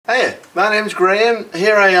Hiya, my name's Graham.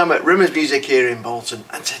 Here I am at Rimmer's Music here in Bolton,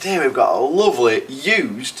 and today we've got a lovely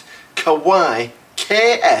used Kawai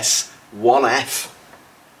KS-1F.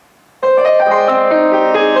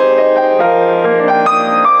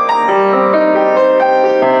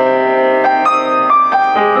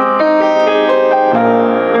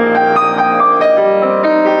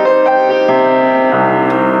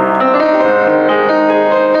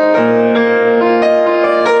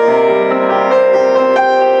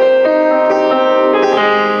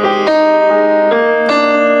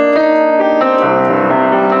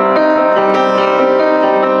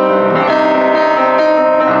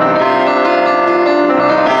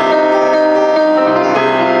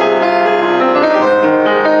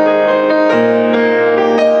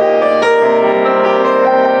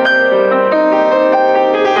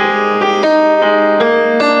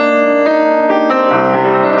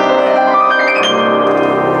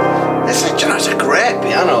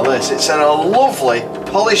 It's in a lovely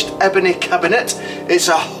polished ebony cabinet. It's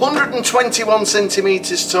 121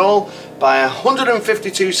 centimetres tall by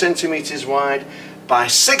 152 centimetres wide by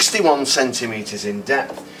 61 centimetres in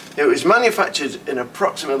depth. It was manufactured in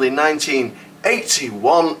approximately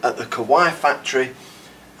 1981 at the Kawai factory,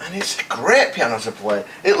 and it's a great piano to play.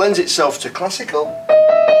 It lends itself to classical.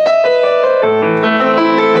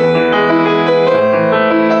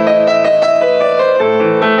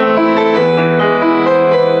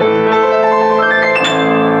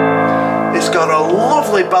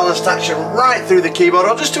 Lovely balanced action right through the keyboard.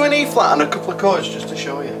 I'll just do an E flat and a couple of chords just to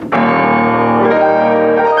show you.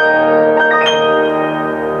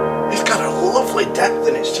 It's got a lovely depth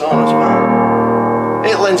in its tone as well.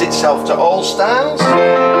 It lends itself to all styles.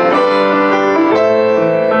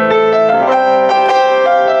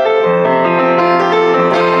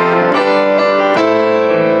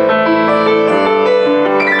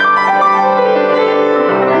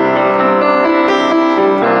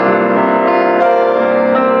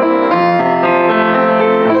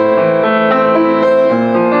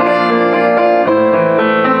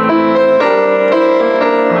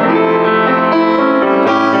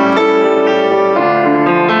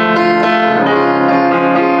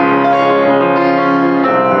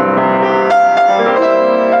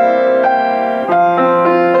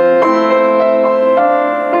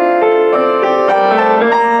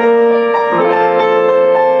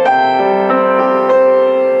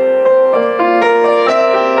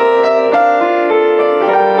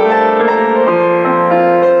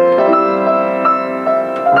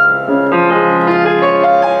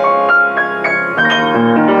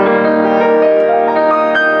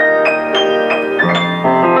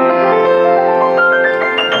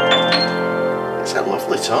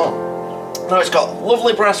 Now it's got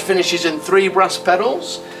lovely brass finishes and 3 brass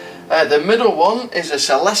pedals. The middle one is a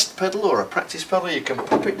Celeste pedal or a practice pedal. You can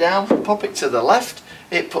pop it down, pop it to the left.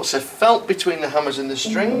 It puts a felt between the hammers and the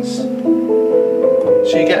strings,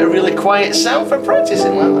 so you get a really quiet sound for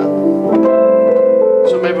practicing like that.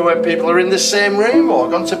 So maybe when people are in the same room or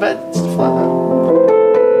gone to bed, stuff like that.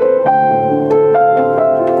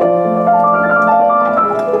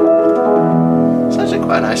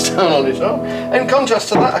 Quite a nice sound on its own. In contrast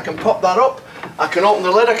to that, I can pop that up, I can open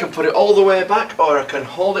the lid, I can put it all the way back, or I can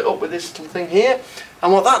hold it up with this little thing here,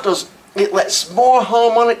 and what that does, it lets more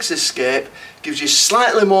harmonics escape, gives you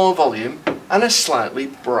slightly more volume and a slightly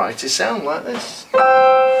brighter sound like this.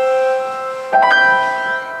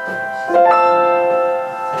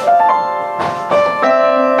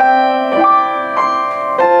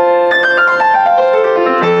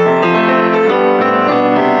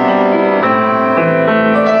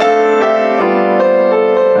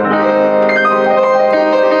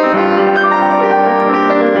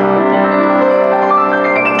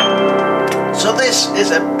 This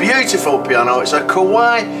is a beautiful piano. It's a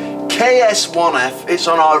Kawai KS-1F. It's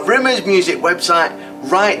on our Rimmer's Music website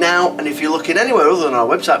right now, and if you're looking anywhere other than our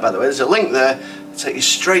website, by the way, there's a link there. It'll take you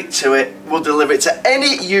straight to it. We'll deliver it to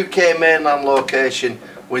any UK mainland location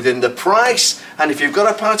within the price, and if you've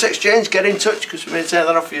got a part exchange, get in touch because we may take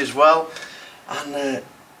that off you as well. And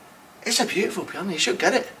it's a beautiful piano. You should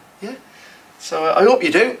get it. Yeah. So I hope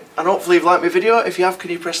you do, and hopefully you've liked my video. If you have,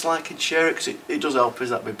 can you press like and share it, because it does help us.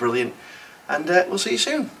 That'd be brilliant. And we'll see you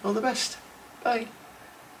soon. All the best. Bye.